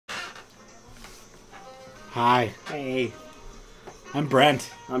Hi. Hey. I'm Brent.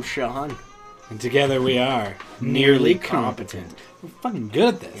 I'm Sean. And together we are Nearly Competent. We're fucking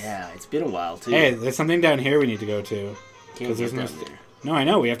good at this. Yeah, it's been a while, too. Hey, there's something down here we need to go to. Can't there's get no down there. No, I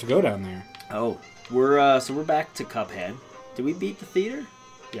know. We have to go down there. Oh, we're back to Cuphead. Did we beat the theater?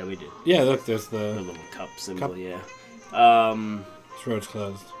 Yeah, we did. Yeah, look, there's The the... little cup symbol, Cup. yeah. This road's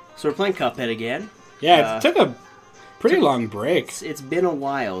closed. So we're playing Cuphead again. Yeah, it took a pretty long break. It's been a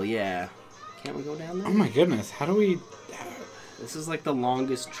while, yeah. Can't we go down there? Oh my goodness, how do we... This is like the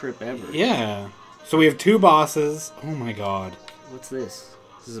longest trip ever. Yeah. So we have two bosses. Oh my god. What's this?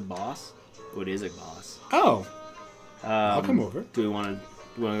 Is this a boss? Oh, it is a boss. Oh. I'll come over. Do we want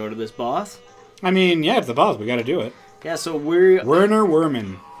to go to this boss? I mean, yeah, it's the boss. We gotta do it. Yeah, so we're... Werner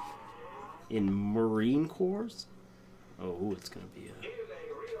Werman. In Marine Corps? Oh, it's gonna be a...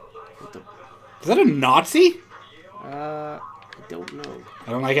 What the... Is that a Nazi? I don't know.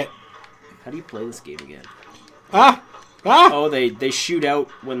 I don't like it. How do you play this game again? Ah! Ah! Oh, they shoot out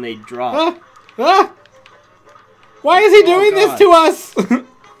when they drop. Ah! Ah! Why is he doing this to us?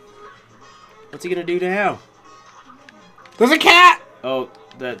 What's he gonna do now? There's a cat! Oh,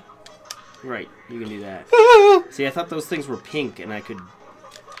 that... Right, you can do that. Ah! See, I thought those things were pink and I could...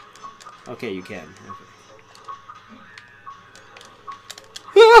 Okay, you can. Okay.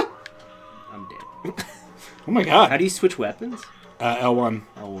 Ah! I'm dead. Oh my god. How do you switch weapons? L1.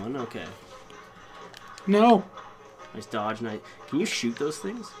 L1, okay. No. Nice dodge, nice... Can you shoot those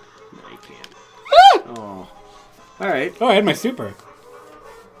things? No, you can't. Ah! Oh. Alright. Oh, I had my super.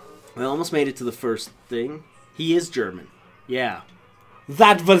 We almost made it to the first thing. He is German. Yeah.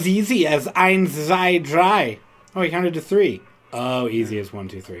 That was easy as 1, 2, 3. Oh, he counted to 3. Oh, easy as 1,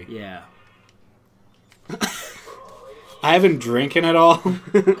 2, 3. Yeah. I haven't drinking at all.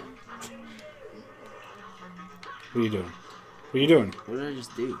 What are you doing? What are you doing? What did I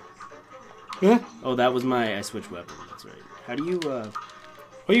just do? Huh? Oh, that was my... I switched weapon. That's right. How do you, Oh,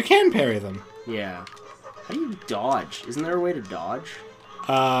 you can parry them. Yeah. How do you dodge? Isn't there a way to dodge?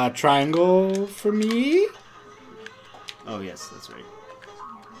 Triangle for me? Oh, yes, that's right.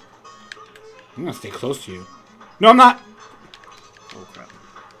 I'm gonna stay close to you. No, I'm not! Oh, crap.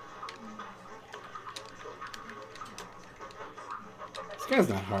 This guy's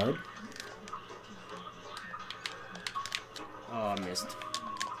not hard. Oh, I missed.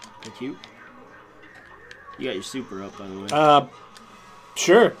 Thank you. You got your super up, by the way.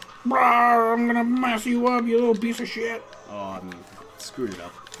 Sure. I'm gonna mess you up, you little piece of shit. Oh, I screwed it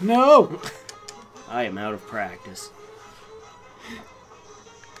up. No! I am out of practice.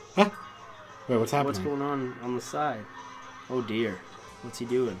 Huh? Wait, what's happening? What's going on the side? Oh, dear. What's he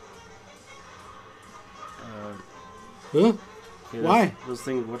doing? Huh? Yeah, Why? Those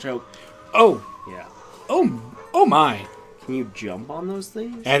things, watch out. Oh! Yeah. Oh my! Can you jump on those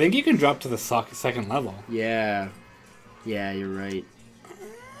things? I think you can drop to the second level. Yeah. Yeah, you're right.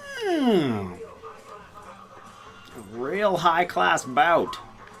 Oh. A real high-class bout.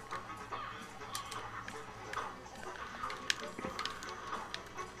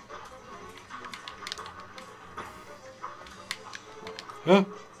 Huh?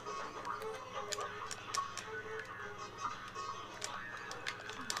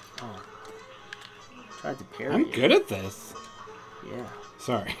 Oh. Tried to parry I'm it. good at this. Yeah.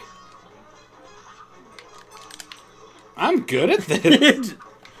 Sorry. I'm good at this.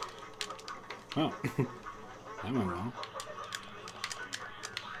 Oh. That went well.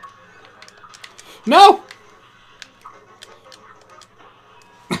 No!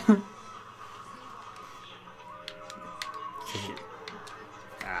 Shit.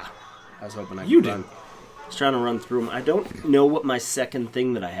 Ah. I was hoping I could You run. did. I was trying to run through them. I don't know what my second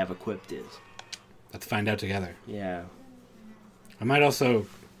thing that I have equipped is. Let's find out together. Yeah. I might also...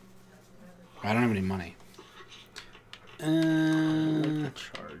 I don't have any money. I don't like the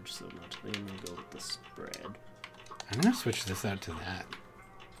charge so much. I'm going to go with the spread. I'm gonna switch this out to that.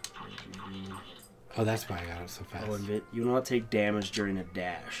 Oh, that's why I got it so fast. Oh, and you will not take damage during a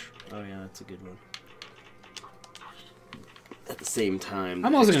dash. Oh, yeah, that's a good one. At the same time,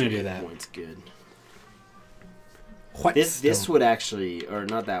 I'm also extra gonna do hit that. Point's good. What? This would actually, or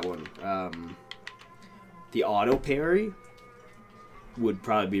not that one. The auto parry would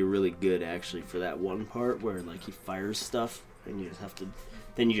probably be really good actually for that one part where like he fires stuff and you just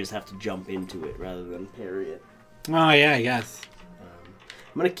have to jump into it rather than parry it. Oh, yeah, I guess.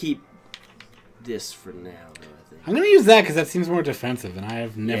 I'm gonna keep this for now, though. I think I'm gonna use that because that seems more defensive, and I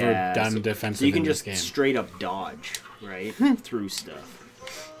have never done defensive so you can in just this game. straight up dodge, right, through stuff.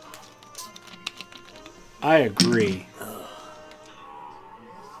 I agree.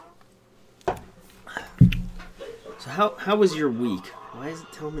 So how was your week? Why is it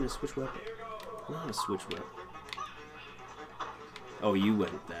telling me to switch weapon? Oh, switch whip. Oh, you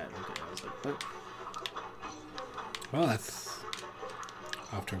went that. Okay, I was like, what? Well, that's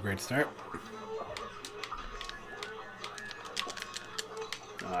off to a great start.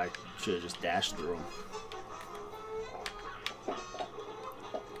 Oh, I should have just dashed through him.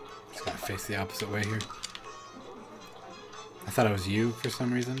 Just gotta face the opposite way here. I thought it was you for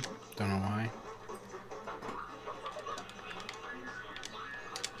some reason. Don't know why.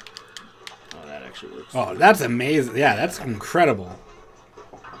 Oh, that actually works. Oh, that's amazing. Yeah, that's incredible.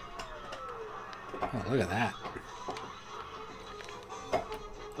 Oh, look at that.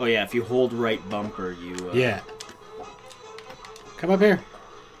 Oh, yeah, if you hold right bumper, you... Yeah. Come up here.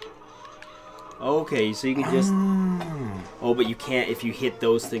 Okay, so you can just... Oh, but you can't... If you hit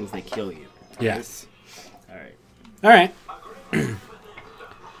those things, they kill you. Yes. Alright. Alright.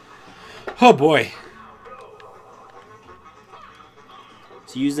 Oh, boy.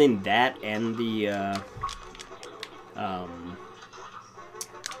 So using that and the...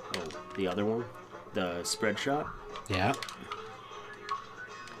 the other one? The spread shot? Yeah.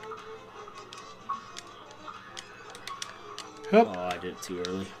 Oh, I did it too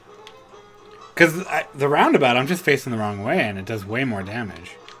early. Because the roundabout, I'm just facing the wrong way, and it does way more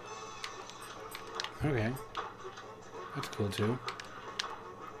damage. Okay. That's cool, too.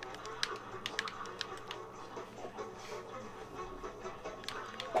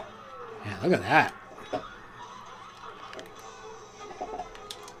 Yeah, look at that.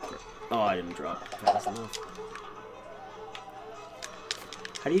 Oh, I didn't drop fast enough.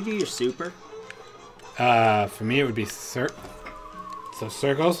 How do you do your super? For me, it would be so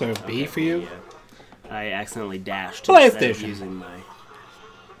circle, so B for you. Yeah. I accidentally dashed PlayStation. instead of using my...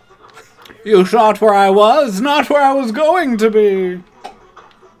 You shot where I was, not where I was going to be.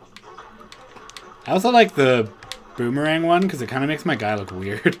 I also like the boomerang one, because it kind of makes my guy look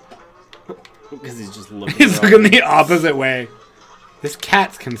weird. Because he's just looking... He's looking the opposite way. This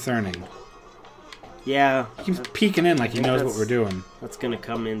cat's concerning. Yeah. He keeps peeking in like he knows what we're doing. That's gonna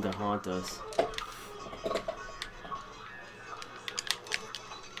come in to haunt us.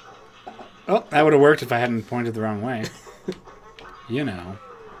 Oh, that would have worked if I hadn't pointed the wrong way. You know.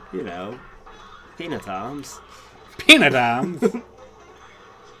 You know. Peanut Toms. Peanut Toms! Oh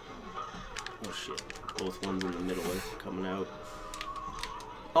shit. Both ones in the middle are coming out.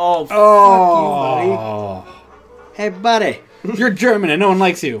 Oh, fuck you, buddy. Hey, buddy. You're German and no one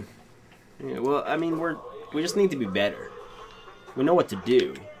likes you. Yeah, well, I mean, we just need to be better. We know what to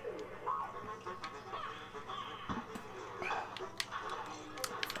do.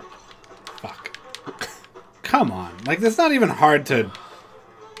 Fuck. Come on. Like, that's not even hard to...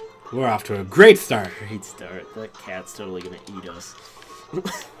 We're off to a great start. Great start. That cat's totally gonna eat us.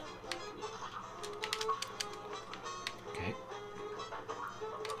 Okay.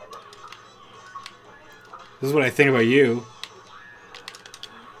 This is what I think about you.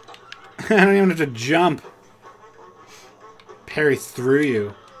 I don't even have to jump. Parry through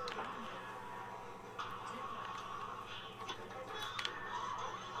you.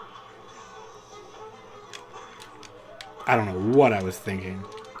 I don't know what I was thinking.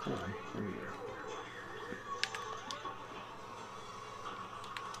 Come on, there we go.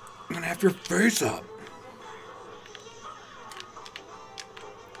 I'm gonna have your face up.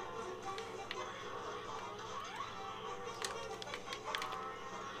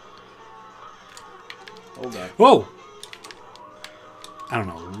 Oh god. Whoa! I don't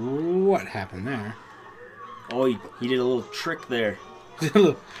know what happened there. Oh, he did a little trick there.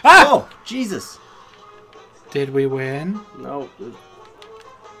 Ah! Oh, Jesus. Did we win? No.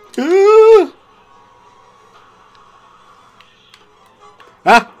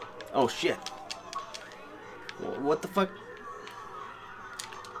 Ah! Oh, shit. What the fuck?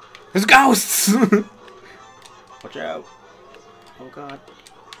 There's ghosts! Watch out. Oh, God.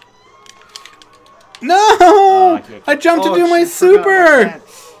 No! I jumped to do my shit, super!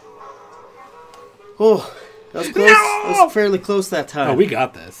 Oh, that was close. No! That was fairly close that time. Oh, we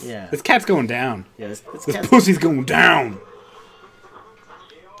got this. Yeah. This cat's going down. Yeah, this This cat's... pussy's going down.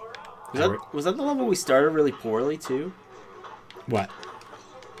 Was that the level we started really poorly, too? What?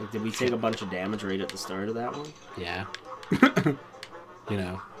 Like, did we take a bunch of damage right at the start of that one? Yeah. You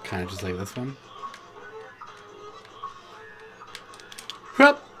know, kind of just like this one.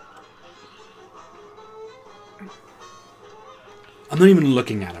 Hup. I'm not even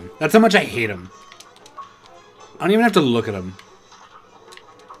looking at him. That's how much I hate him. I don't even have to look at him.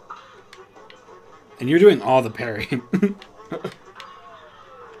 And you're doing all the parrying.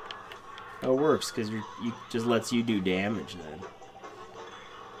 It works, because you just lets you do damage then.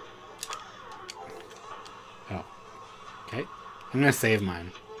 Oh. Okay. I'm gonna save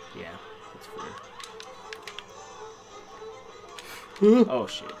mine. Yeah, that's fair. Oh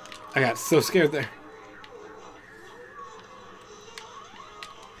shit! I got so scared there.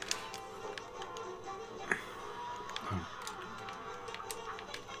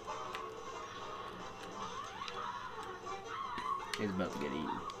 He's about to get eaten.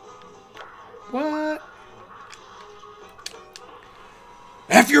 What?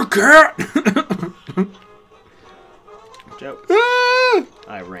 F your cat! Joe. Ah!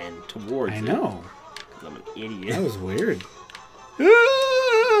 I ran towards I it. know. 'Cause I'm an idiot. That was weird.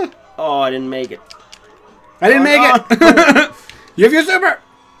 Ah! Oh, I didn't make it. I didn't make it! You have your super!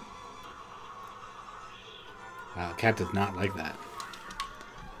 Wow, cat does not like that.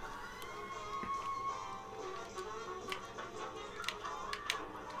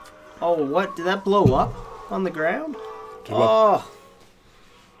 Oh, what? Did that blow up on the ground? Did what? Oh.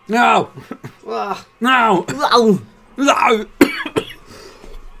 No! Ah. No! I'm No!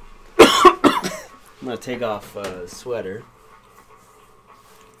 gonna take off sweater.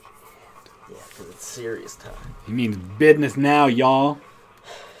 Yeah, because it's serious time. He means business now, y'all.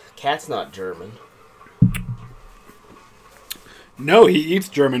 Cat's not German. No, he eats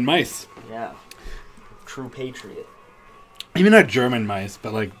German mice. Yeah. True patriot. Even not German mice,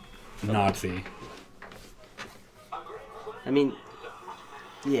 but like Nazi. I mean,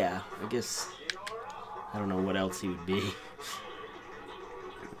 yeah, I guess. I don't know what else he would be.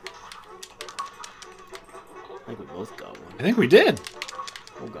 I think we both got one. I think we did.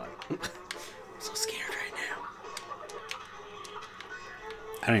 Oh god. I'm so scared right now.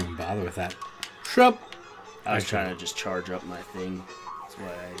 I don't even bother with that. Shrub. I was trying to just charge up my thing. That's why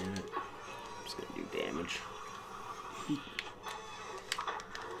I did it. I'm just gonna do damage.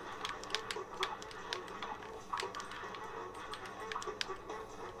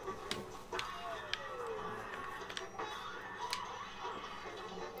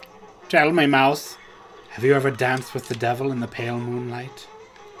 Tell me, mouse, have you ever danced with the devil in the pale moonlight?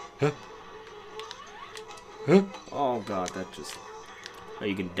 Huh? Huh? Oh god, that just... Oh,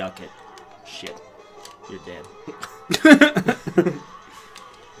 you can duck it. Shit. You're dead.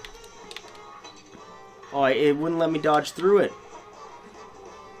 Oh, it wouldn't let me dodge through it.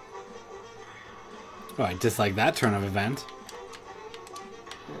 Oh, I dislike that turn of event.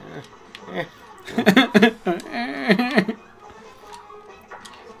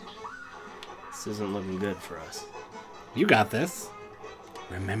 This isn't looking good for us. You got this.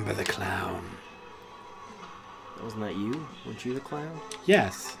 Remember the clown. Wasn't that you? Weren't you the clown?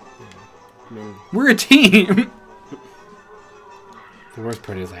 Yes. I mean... We're a team! The worst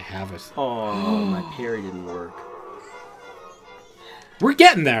part is I have it. Oh, my parry didn't work. We're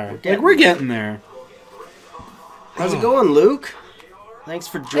getting there. We're getting there. How's it going, Luke? Thanks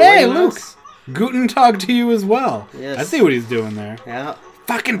for joining Hey, Luke! us. Guten Tag to you as well. Yes. I see what he's doing there. Yeah.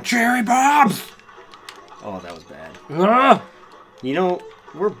 Fucking cherry bobs! Oh, that was bad. Ugh. You know,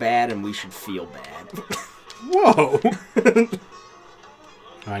 we're bad and we should feel bad. Whoa!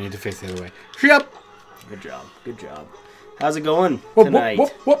 Oh, I need to face the other way. Yep. Good job. Good job. How's it going Whoop, tonight?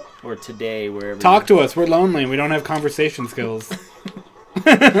 whoop, whoop, whoop. Or today, wherever. Talk to us. We're lonely. We don't have conversation skills.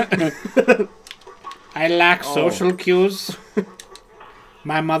 I lack social cues.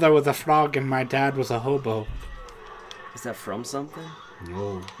 My mother was a frog and my dad was a hobo. Is that from something?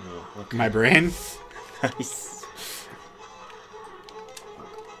 No. No. Okay. My brain? Nice.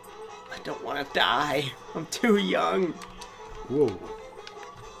 I don't want to die. I'm too young. Whoa.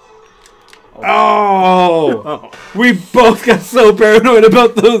 Oh! We both got so paranoid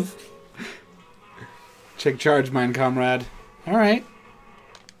about those. Check charge, mine comrade. Alright.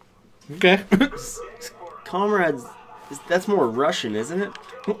 Okay. Comrades, that's more Russian, isn't it?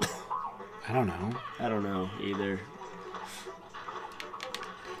 I don't know. I don't know either.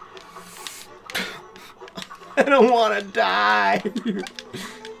 I don't want to die.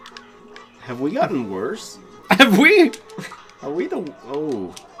 Have we gotten worse? Have we? Are we the...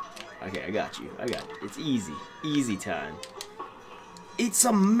 Oh. Okay, I got you. I got you. It's easy. Easy time. Eat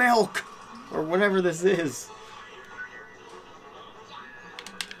some milk! Or whatever this is.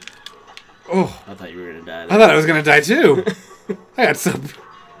 Oh. I thought you were going to die I there. thought I was gonna die too. I got some...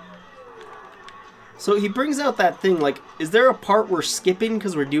 So he brings out that thing, like, is there a part we're skipping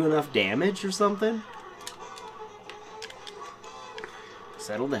because we're doing enough damage or something?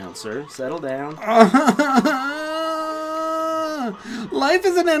 Settle down, sir. Settle down. Life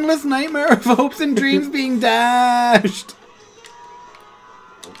is an endless nightmare of hopes and dreams being dashed.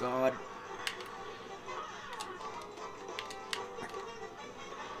 Oh, God.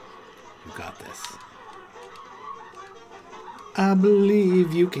 You got this. I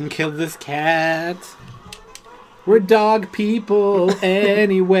believe you can kill this cat. We're dog people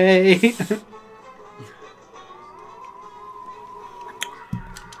anyway.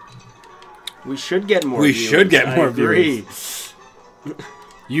 We should get more We viewers. should get I more agree. viewers.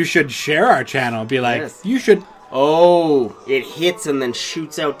 You should share our channel. Be like, Yes. you should... Oh, it hits and then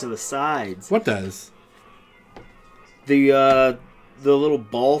shoots out to the sides. What does? The little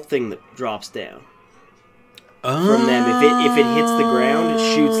ball thing that drops down Oh. from them. If it hits the ground,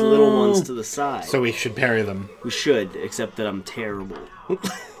 it shoots little ones to the side. So we should parry them. We should, except that I'm terrible. I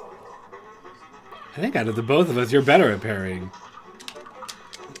think out of the both of us, you're better at parrying.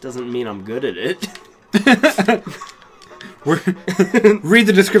 Doesn't mean I'm good at it. Read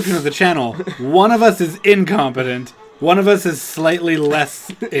the description of the channel. One of us is incompetent. One of us is slightly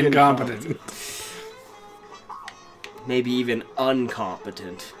less incompetent. Maybe even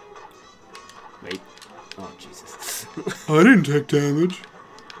uncompetent. Wait. Oh, Jesus. I didn't take damage.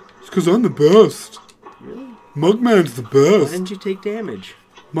 It's because I'm the best. Really? Mugman's the Why best. didn't you take damage?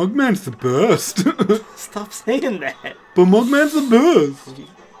 Mugman's the best. Stop saying that. But Mugman's the best.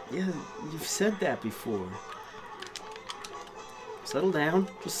 Yeah, you've said that before. Settle down.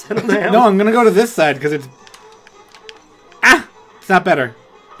 Just settle down. No, I'm going to go to this side because it's... Ah! It's not better.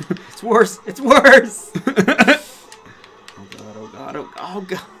 It's worse. It's worse. Oh, God. Oh, God. Oh,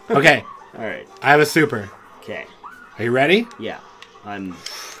 God. Okay. All right. I have a super. Okay. Are you ready? Yeah. I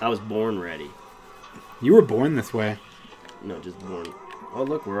was born ready. You were born this way. No, just born. Oh,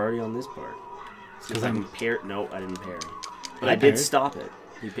 look, we're already on this part. See if I can pair. No, I didn't pair. But I did parried. stop it.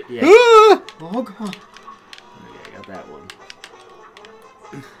 Yeah. Ah! Oh, God. Okay, I got that one.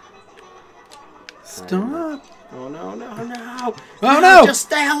 Stop. Oh, no. Oh, no. Just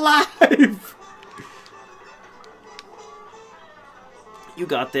stay alive. You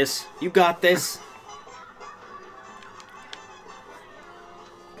got this. You got this.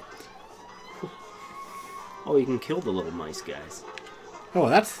 Oh, you can kill the little mice guys. Oh,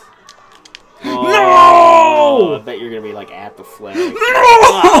 that's... Oh, I bet you're going to be, like, at the flag. No!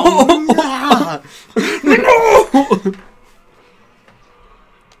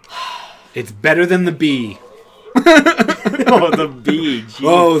 It's better than the bee. Oh, the bee. Geez.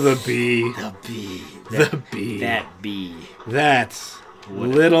 Oh, the bee. The bee. The bee. That bee. That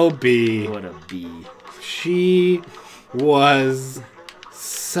little bee. What a bee. She was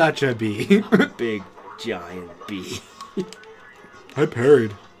such a bee. Big, giant bee. I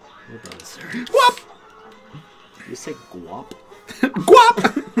parried. Hold on, sir. Guap! You say guap?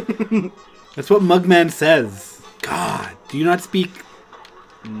 Guap! That's what Mugman says. God, do you not speak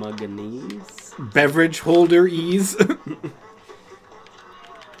Mugganese? beverage holder ease?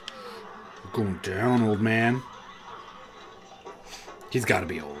 Going down, old man. He's got to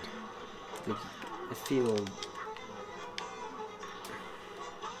be old. I feel...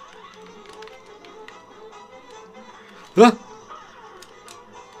 Ah!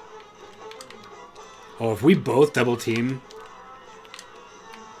 Oh, if we both double team.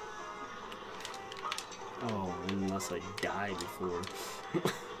 Oh, unless I die before.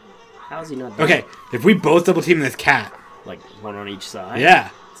 How's he not dead? Okay, if we both double team this cat. Like, one on each side? Yeah.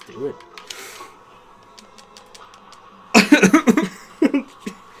 Let's do it.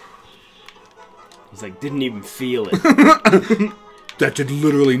 He's like, didn't even feel it. That did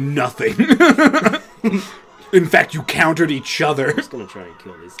literally nothing. In fact, you countered each other. I'm just gonna try and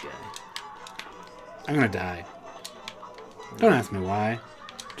kill this guy. I'm gonna die. Don't ask me why.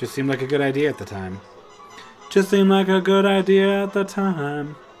 Just seemed like a good idea at the time. Just seemed like a good idea at the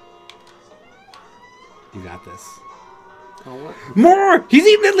time. You got this. Oh, what? More! He's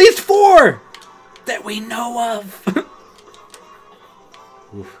eaten at least 4! That we know of!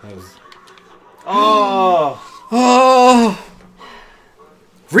 Oof, that was... Oh! Oh!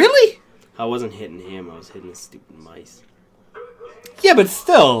 Really? I wasn't hitting him, I was hitting the stupid mice. Yeah, but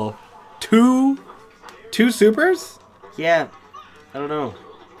still. Two supers? Yeah, I don't know.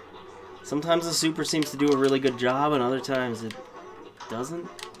 Sometimes the super seems to do a really good job, and other times it doesn't.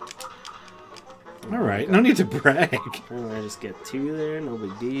 Alright, no need to brag. Oh, I just get 2 there, no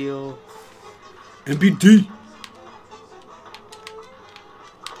big deal. MPD.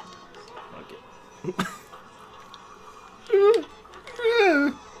 Fuck it.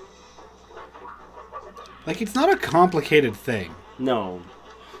 Like, it's not a complicated thing. No.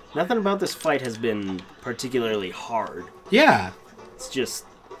 Nothing about this fight has been particularly hard. Yeah. It's just...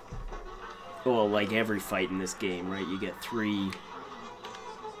 Well, like every fight in this game, right? You get 3...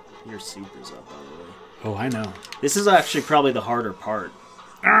 Your super's up, by the way. Oh, I know. This is actually probably the harder part.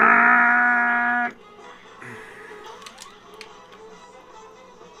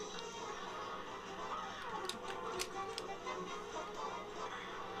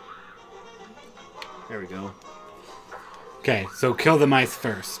 There we go. Okay, so kill the mice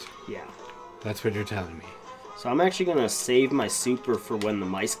first. Yeah. That's what you're telling me. So I'm actually going to save my super for when the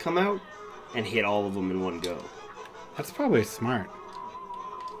mice come out. and hit all of them in one go. That's probably smart.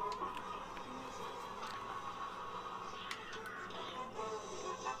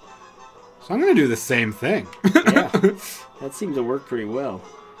 So I'm going to do the same thing. Yeah, that seemed to work pretty well.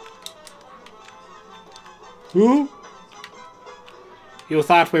 Who? You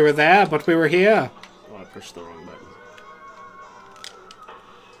thought we were there, but we were here. Oh, I pushed the wrong button.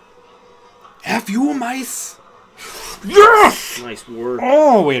 F you, mice! Yes! Nice work.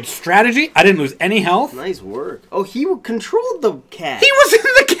 Oh, we had strategy. I didn't lose any health. Nice work. Oh, he controlled the cat. He was in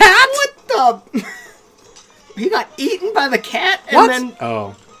the cat? What the? He got eaten by the cat and What? then...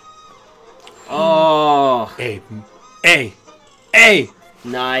 Oh. Oh. A.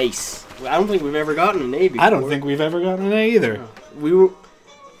 Nice. I don't think we've ever gotten an A before. I don't think we've ever gotten an A either. We were...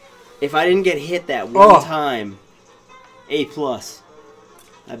 If I didn't get hit that one time, A+.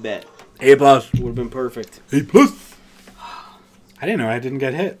 I bet. A+. Would have been perfect. A+. I didn't know I didn't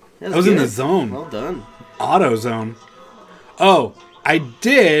get hit. I was good. in the zone. Well done. Auto zone. Oh, I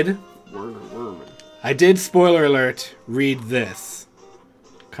did, spoiler alert, read this.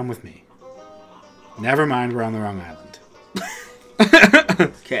 Come with me. Never mind, we're on the wrong island.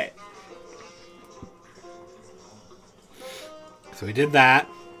 Okay. So we did that.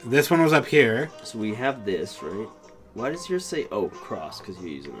 This one was up here. So we have this, right? Why does yours say, cross? Because you're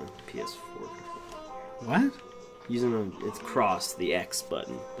using a PS4. What? It's cross, the X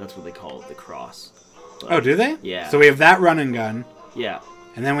button. That's what they call it, the cross. But, Oh, do they? Yeah. So we have that run and gun, Yeah.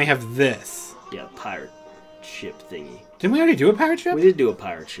 and then we have this. Yeah, pirate ship thingy. Didn't we already do a pirate ship? We did do a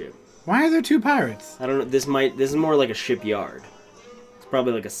pirate ship. Why are there two pirates? I don't know. This is more like a shipyard. It's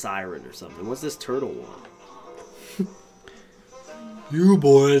probably like a siren or something. What's this turtle one? You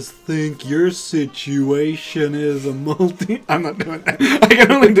boys think your situation is a multi... I'm not doing that. I can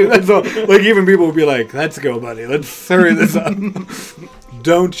only do that so, like, even people will be like, let's go, buddy. Let's hurry this up.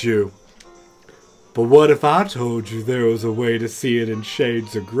 Don't you? But what if I told you there was a way to see it in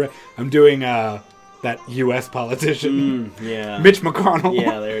shades of gray? I'm doing, that U.S. politician. Yeah. Mitch McConnell.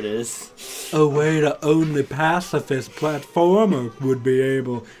 Yeah, there it is. A way to only pacifist platformer would be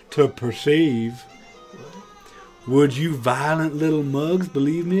able to perceive. Would you violent little mugs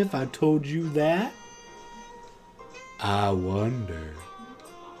believe me if I told you that? I wonder.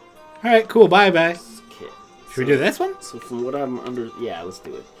 Alright, cool. Bye-bye. Okay. Should we do this one? So from what I'm yeah, let's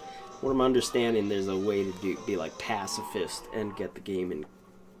do it. What I'm understanding, there's a way to be like pacifist and get the game in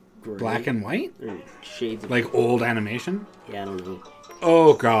gray. Black and white? Or shades of... Like old animation? Yeah, I don't know.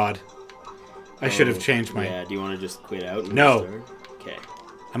 Oh, God. I should have changed my... Yeah, do you want to just quit out and No. restart? Okay.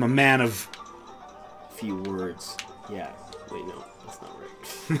 I'm a man of... Few words. Yeah. Wait, no. That's not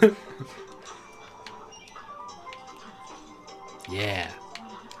right. Yeah.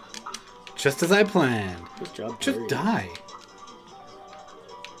 Just as I planned. Good job, Just Terry. die.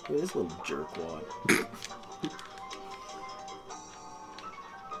 Look at this little jerkwad.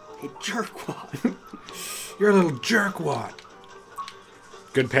 Hey, jerkwad. You're a little jerkwad.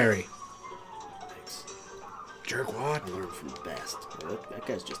 Good parry. Thanks. Jerkwad. I learned from the best. That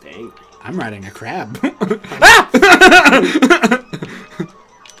guy's just angry. I'm riding a crab.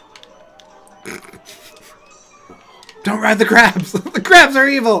 Don't ride the crabs. The crabs are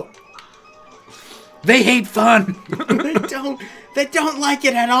evil. They hate fun. They don't like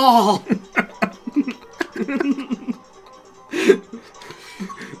it at all.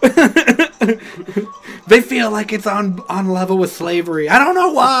 They feel like it's on level with slavery. I don't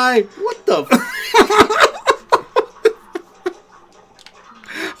know why. What the?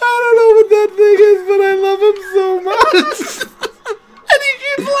 I don't know what that thing is, but I love him so much. And he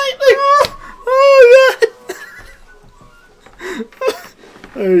shoots lightning. Oh, God.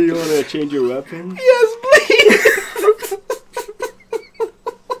 Oh, you want to change your weapon? Yes, please.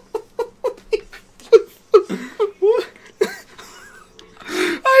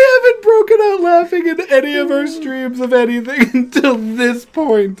 I haven't broken out laughing in any of our streams of anything until this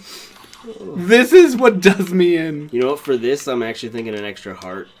point. This is what does me in. You know what? For this, I'm actually thinking an extra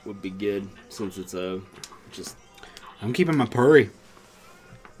heart would be good, since it's just... I'm keeping my purry.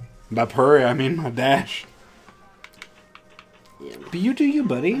 By purry, I mean my dash. Yeah. But you do you,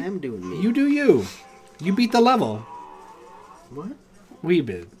 buddy. I am doing me. You do you. You beat the level. What? We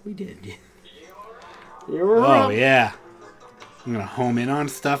did. We did. Oh, yeah. I'm going to home in on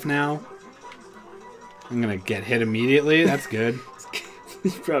stuff now. I'm going to get hit immediately. That's good. You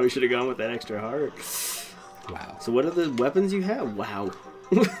probably should have gone with that extra heart. Wow. So what are the weapons you have? Wow.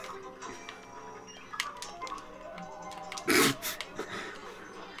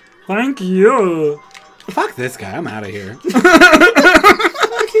 Thank you. Fuck this guy. I'm out of here.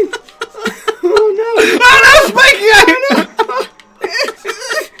 Oh, no. Oh, no, Spike guy!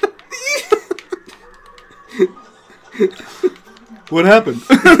 What happened?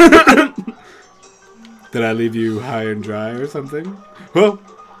 Did I leave you high and dry or something? Well,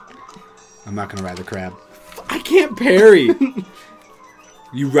 I'm not gonna ride the crab. I can't parry.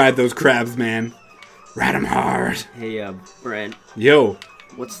 You ride those crabs, man. Ride them hard. Hey, Brent. Yo.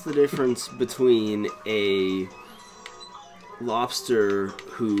 What's the difference between a lobster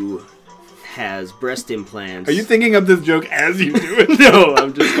who has breast implants? Are you thinking of this joke as you do it? No,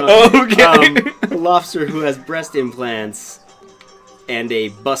 I'm just okay. A lobster who has breast implants and a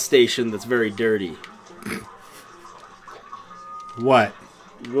bus station that's very dirty. What?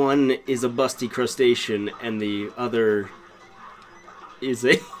 One is a busty crustacean and the other is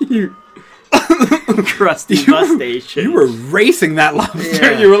a crusty bus station. You were racing that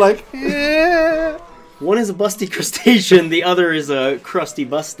lobster. Yeah. You were like, yeah. One is a busty crustacean, the other is a crusty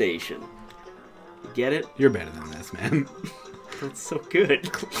bus station. You get it? You're better than this, man. That's so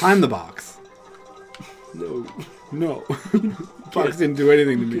good. Climb the box. No. No. Box didn't do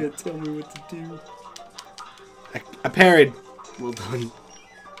anything to me. You can't tell me what to do. I parried. Well done.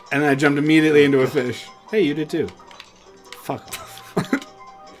 And then I jumped immediately into a fish. Hey, you did too. Fuck off.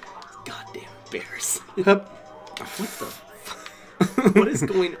 Goddamn bears. Hup. What the? What is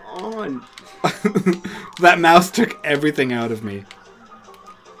going on? That mouse took everything out of me.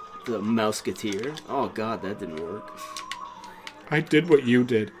 The Mouseketeer. Oh god, that didn't work. I did what you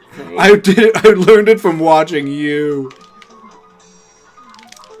did. Hey. I did it. I learned it from watching you.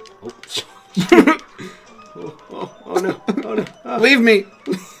 Oh no. Oh no. Oh. Leave me.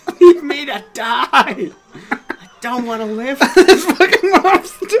 Leave me to die. I don't want to live. This fucking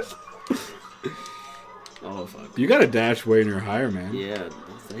lobster. Oh fuck. You got a dash way near higher, man. Yeah,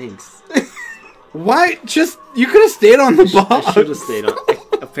 thanks. Why? Just, you could have stayed on the box. I should have stayed on.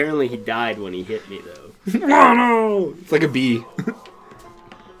 Apparently he died when he hit me though. Oh no! It's like a bee.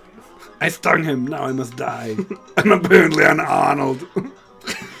 I stung him, now I must die. And apparently I'm Arnold.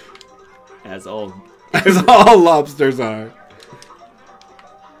 As all lobsters are.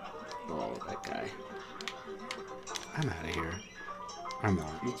 Oh, that guy. I'm out of here. I'm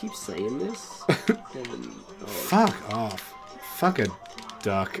not. You keep saying this? And, oh, Fuck off. Fuck a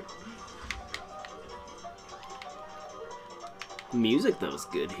duck. music though is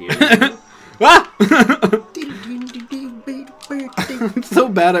good here. Ah! I'm so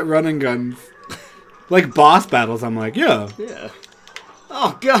bad at running guns. Like boss battles, I'm like, yeah. Yeah.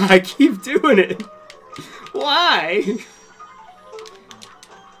 Oh god, I keep doing it. Why?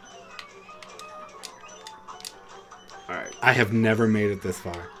 Alright. I have never made it this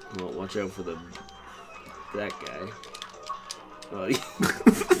far. Well, watch out for that guy.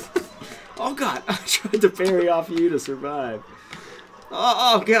 Oh god, I tried to parry off you to survive.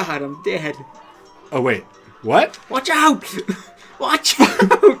 Oh god, I'm dead. Oh wait, what? Watch out! Watch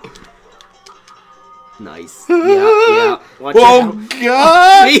out! Nice. Yeah. Watch out. Oh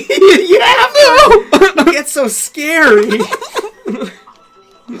god! You have to! You get so scary!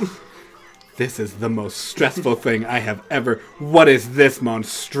 This is the most stressful thing I have ever... What is this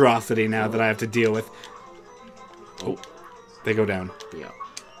monstrosity now that I have to deal with? Oh, they go down. Yeah.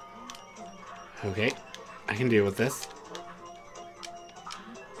 Okay, I can deal with this.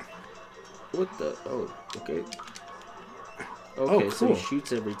 What the? Oh, okay. Oh, Okay, so cool. he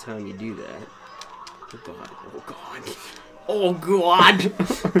shoots every time you do that. Oh god. Oh god. Oh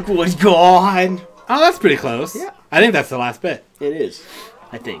god. Good god. Oh, that's pretty close. Yeah. I think that's the last bit. It is.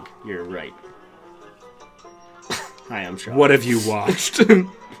 I think you're right. Hi, I'm Sean. What have you watched?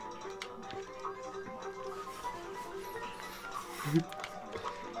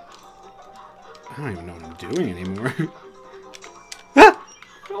 I don't even know what I'm doing anymore. I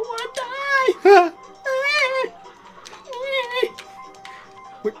don't want to die.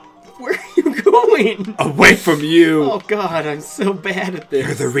 Where are you going? Away from you! Oh god, I'm so bad at You're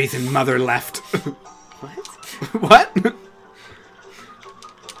this. the reason Mother left. What? What?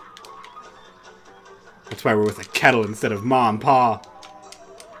 That's why we're with a kettle instead of Mom, Pa.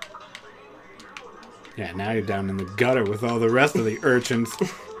 Yeah, now you're down in the gutter with all the rest of the urchins.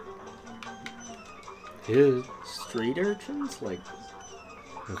 Ew. Street urchins? Like,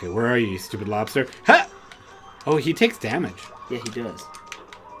 Okay, where are you, you stupid lobster? Ha! Oh, he takes damage. yeah, he does.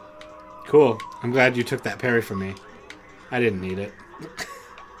 Cool. I'm glad you took that parry from me. I didn't need it.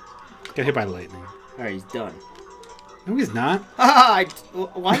 Get hit by lightning. Alright, he's done. No, he's not. Ah,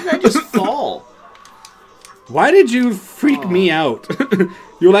 why did I just fall? Why did you freak me out?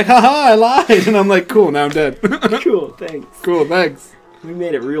 You were like, haha, I lied. And I'm like, cool, now I'm dead. Cool, thanks. Cool, thanks. We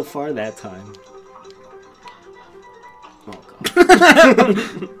made it real far that time. Oh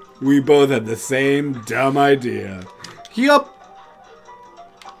god. We both had the same dumb idea. Yup.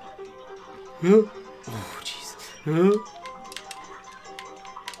 Huh? Oh, Jesus. Huh?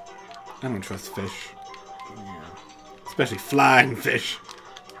 I don't trust fish. Yeah. Especially flying fish.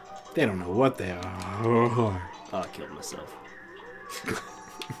 They don't know what they are. Oh, I killed myself.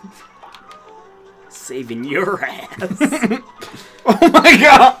 Saving your ass. Oh my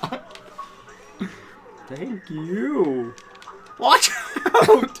god! Thank you. Watch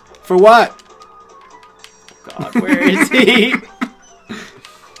out! For what? God, where is he?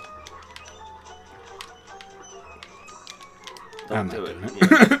 I'm Don't not do doing it.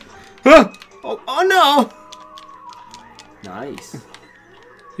 it. Yeah. Oh no! Nice.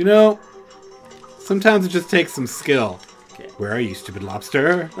 You know, sometimes it just takes some skill. Okay. Where are you, stupid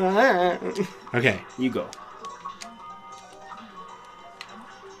lobster? Okay. You go.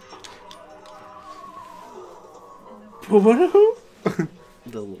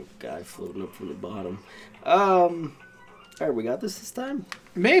 The little guy floating up from the bottom. Alright, we got this time?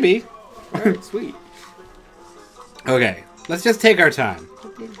 Maybe. Alright, sweet. Okay, let's just take our time.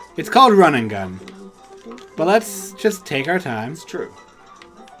 It's called run and gun. But let's just take our time. It's true.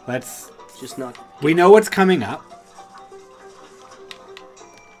 Let's... It's just not... We know what's coming up.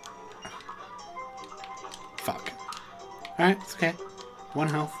 Fuck. Alright, it's okay. 1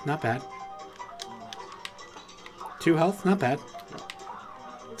 health, not bad. 2 health, not bad.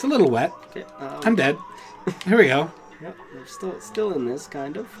 It's a little wet. Okay, I'm dead. Here we go. Yep, we're still in this,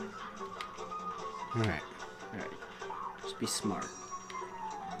 kind of. Alright. Alright. Just be smart.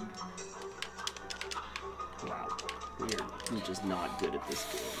 Wow. You're just not good at this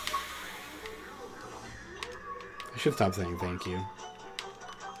game. I should stop saying thank you.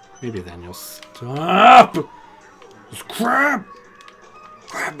 Maybe then you'll stop! This crap!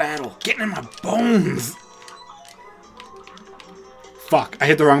 Crab battle! Getting in my bones! Fuck, I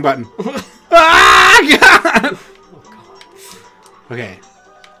hit the wrong button. Ah, God! Oh, God. Okay.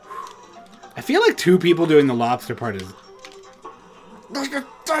 I feel like 2 people doing the lobster part is...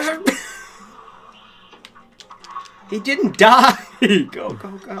 He didn't die! Go,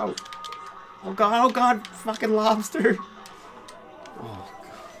 go, go. Oh, God, oh, God. Fucking lobster. Oh,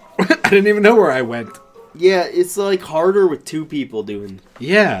 God. I didn't even know where I went. Yeah, it's like harder with 2 people doing...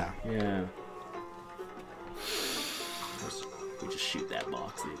 Yeah. Yeah. We just shoot that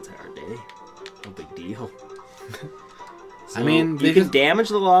box the entire day. No big deal. So I mean, you can damage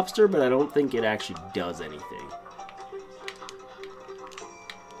the lobster, but I don't think it actually does anything.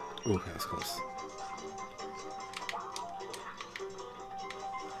 Ooh, that was close.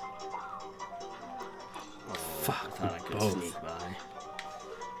 Fuck, I thought I could both. sneak by.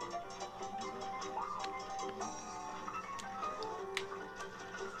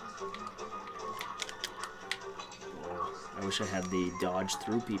 I wish I had the dodge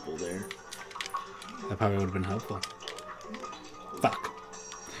through people there. That probably would have been helpful. Fuck.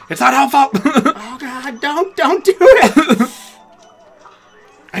 It's not helpful! Oh God, don't do it!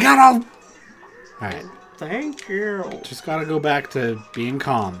 I got all... Alright. Thank you. Just gotta go back to being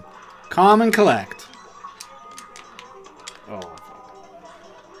calm. Calm and collect. Oh,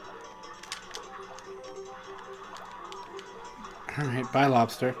 fuck. Alright, bye,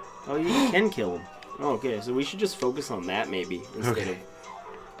 lobster. Oh, you can kill him. Oh, okay, so we should just focus on that maybe instead Okay. of.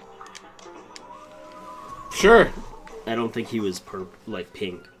 Sure. I don't think he was like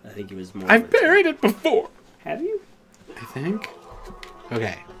pink. I think he was more. I've buried it before. Have you? I think.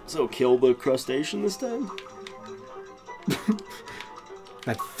 Okay. So kill the crustacean this time.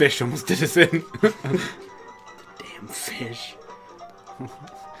 That fish almost did us in. Damn fish.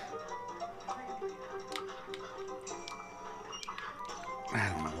 I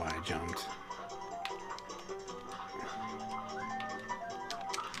don't know why I jumped.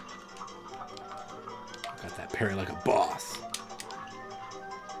 Got that parry like a boss.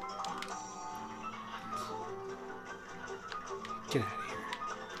 Get out of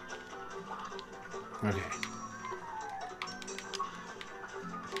here. Okay.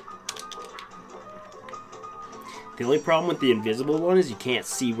 The only problem with the invisible one is you can't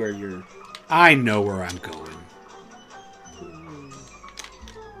see where you're. I know where I'm going.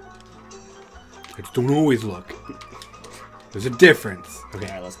 I just don't always look. There's a difference. Okay,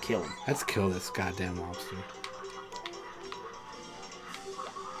 Alright, let's kill him. let's kill this goddamn lobster.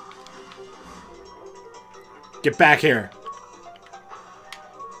 Get back here.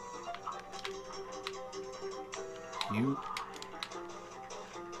 You.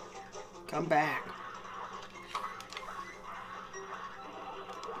 Come back.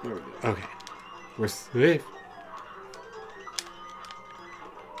 There we go. Okay. We're safe.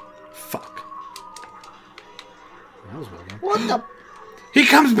 Fuck. That was well done. What the? He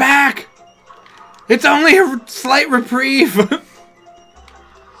comes back! It's only a slight reprieve!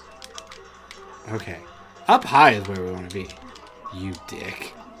 Okay. Up high is where we want to be. You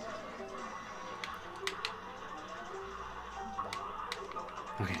dick.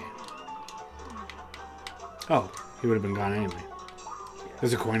 Okay. Oh, he would have been gone anyway.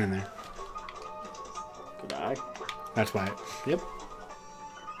 There's a coin in there. Good eye. That's why. Yep.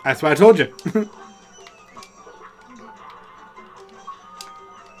 That's why I told you.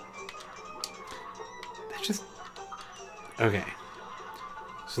 That's just... Okay.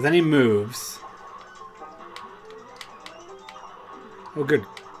 So then he moves. Oh, good.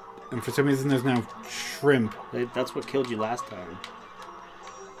 And for some reason, there's now shrimp. That's what killed you last time.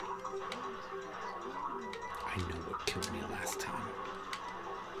 I know what killed me last time.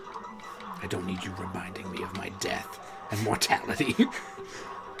 I don't need you reminding me of my death and mortality.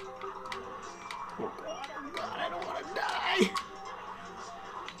 Oh God, I don't want to die.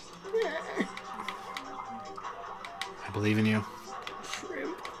 I believe in you.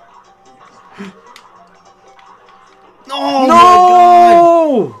 Shrimp. Oh,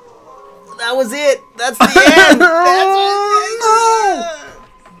 no! my God! That was it. That's the end. That's No!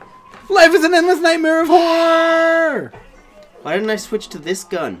 Life is an endless nightmare of horror! Why didn't I switch to this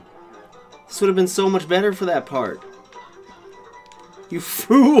gun? This would have been so much better for that part. You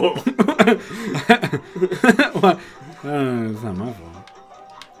fool! What? It's not my fault.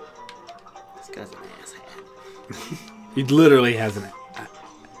 This guy's an asshat. He literally has a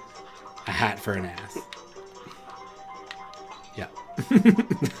hat for an ass. Yeah.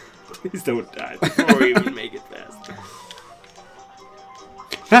 Please don't die before we even make it faster.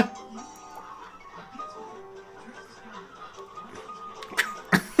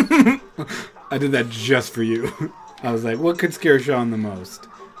 I did that just for you. I was like, what could scare Sean the most?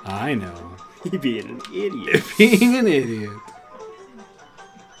 I know. He being an idiot. Being an idiot.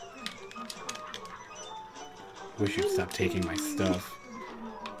 Wish you'd stop taking my stuff.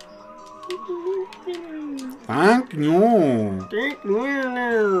 Thank you.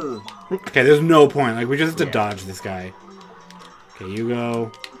 Okay, there's no point. Like, we just have to dodge this guy. Okay, you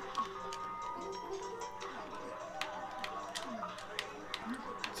go.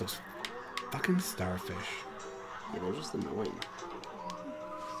 Those fucking starfish. Yeah, they're just annoying.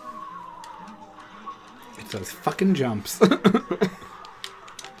 It's those fucking jumps.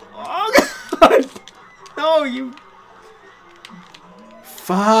 Oh, God! No, you...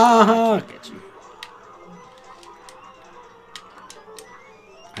 Fuck! Get you.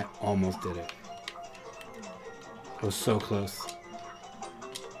 I almost did it. I was so close.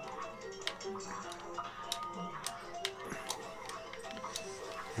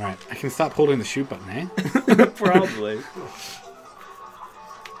 Alright, I can stop holding the shoot button, eh? Probably.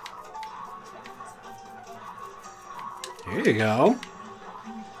 Here you go.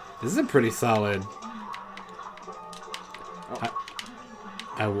 This is a pretty solid... Oh.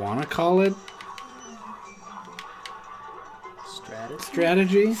 I want to call it...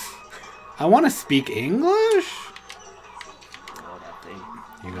 Strategy? I want to speak English? Oh, that thing.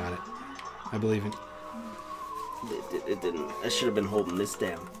 You got it. I believe it. It didn't. I should have been holding this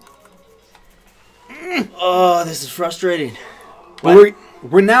down. Oh, this is frustrating.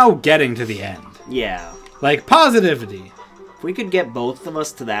 We're now getting to the end. Yeah. Like, positivity. If we could get both of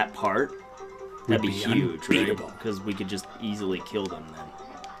us to that part, that'd be huge, unbeatable. right? Because we could just easily kill them then.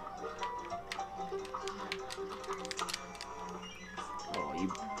 Oh,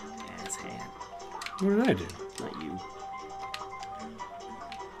 you asshand. What did I do? Not you.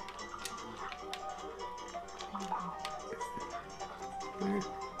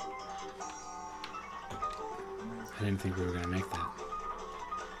 I didn't think we were going to make that.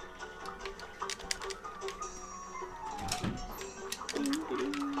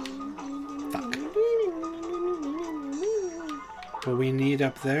 Fuck. What we need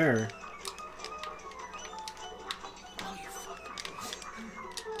up there. Oh, you fucker.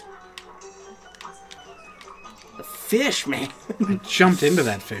 The fish, man. I jumped into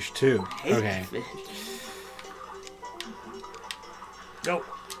that fish, too. I hate Okay. the fish. Go.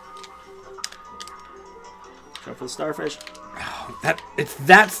 Jump for the starfish. Oh, it's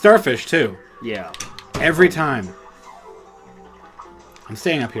that starfish, too. Yeah. Every time. I'm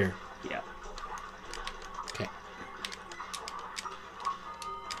staying up here. Yeah. Okay.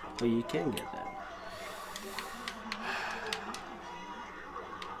 Well, you can get that.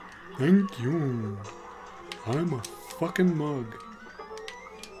 Thank you. I'm a fucking mug.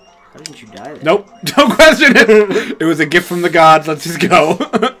 How didn't you die there? Nope. Don't question it. It was a gift from the gods. Let's just go.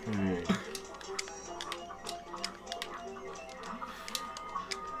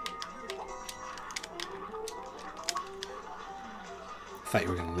 I thought you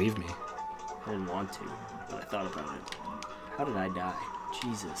were going to leave me. I didn't want to, but I thought about it. How did I die?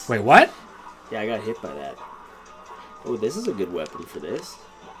 Jesus. Wait, what? Yeah, I got hit by that. Oh, this is a good weapon for this.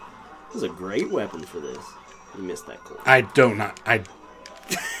 This is a great weapon for this. You missed that coin. I don't not. I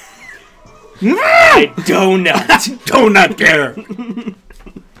I do not. Do not care.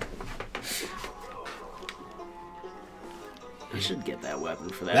 I should get that weapon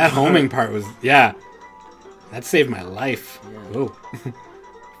for that. That homing part was, yeah. That saved my life. Yeah. Whoa.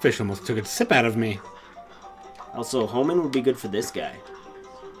 Fish almost took a sip out of me. Also, homing would be good for this guy.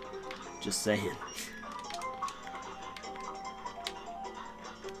 Just saying.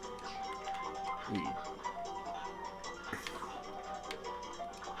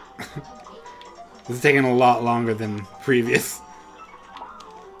 This is taking a lot longer than previous.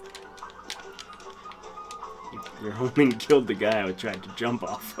 Your homing killed the guy I was trying to jump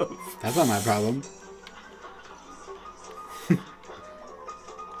off of. That's not my problem.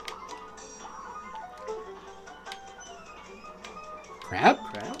 Crab?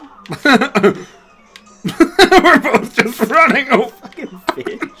 Crab? We're both just running over. Fucking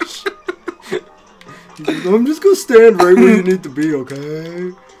fish. I'm just gonna stand right where you need to be,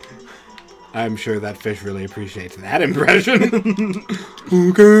 okay? I'm sure that fish really appreciates that impression.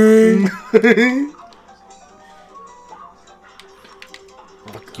 Okay.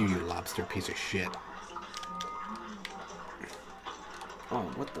 Fuck you, you lobster piece of shit. Oh,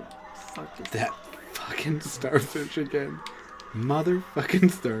 what the fuck is That fucking starfish again.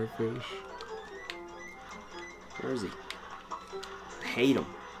 Motherfucking starfish. Where is he? I hate him.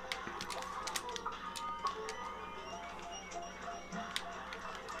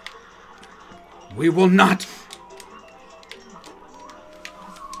 We will not.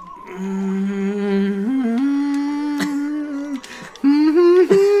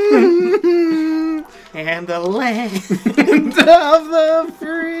 And the land of the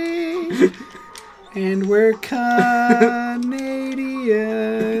free. And we're Canadians.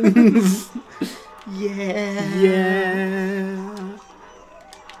 Yeah. Yeah.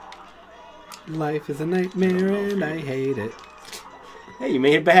 Life is a nightmare and I hate it. Hey, you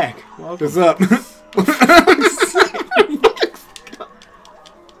made it back. Welcome. What's up?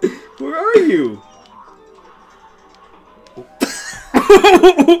 Where are you?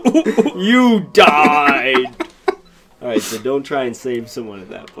 You died! Alright, so don't try and save someone at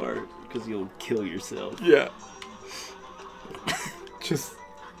that part, because you'll kill yourself. Yeah. Just...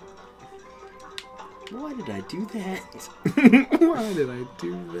 Why did I do that? Why did I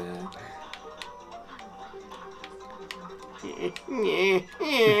do that?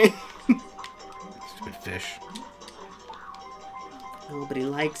 Stupid fish. Nobody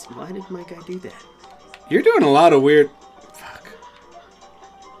likes... Why did my guy do that? You're doing a lot of weird... Fuck.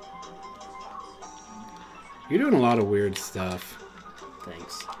 You're doing a lot of weird stuff.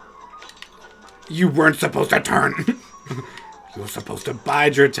 Thanks. You weren't supposed to turn. You were supposed to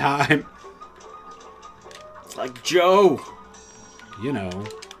bide your time. It's like Joe. You know,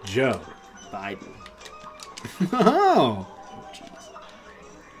 Joe. Biden. Oh. Oh, jeez.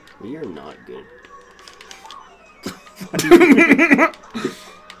 We are not good.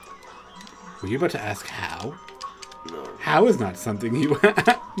 Were you about to ask how? No. How is not something you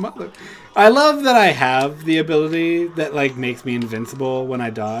mother. I love that I have the ability that like makes me invincible when I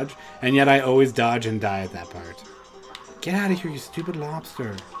dodge, and yet I always dodge and die at that part. Get out of here, you stupid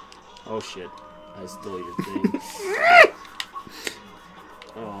lobster. Oh shit. I stole your thing.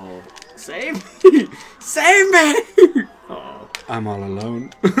 Oh. Save me! Save me! Oh. I'm all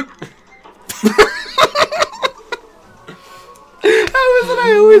alone. How is it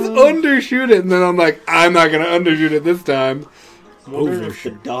I always undershoot it, and then I'm like, I'm not gonna undershoot it this time. I wonder if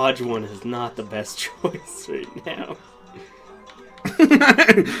the dodge one is not the best choice right now.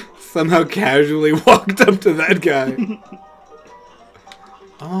 Somehow casually walked up to that guy.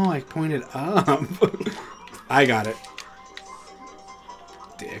 Oh, I pointed up. I got it.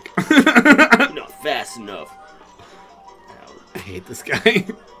 Dick. Not fast enough. Ow. I hate this guy.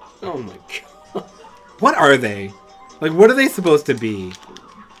 Oh my god. What are they? Like, what are they supposed to be?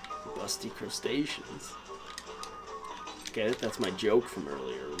 Busty crustaceans. Get it? That's my joke from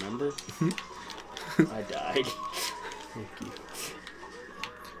earlier, remember? I died. Thank you.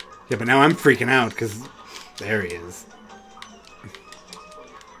 Yeah, but now I'm freaking out, because there he is.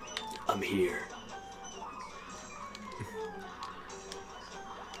 I'm here.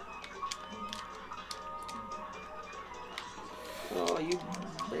 Oh, you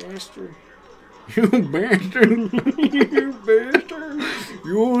bastard. You bastard. You bastard.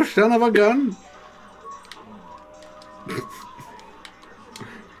 You son of a gun.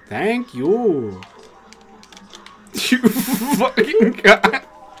 Thank you. You fucking guy.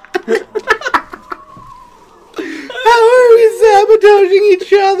 How are we sabotaging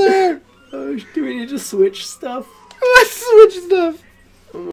each other? Oh, do we need to switch stuff? Let's switch stuff.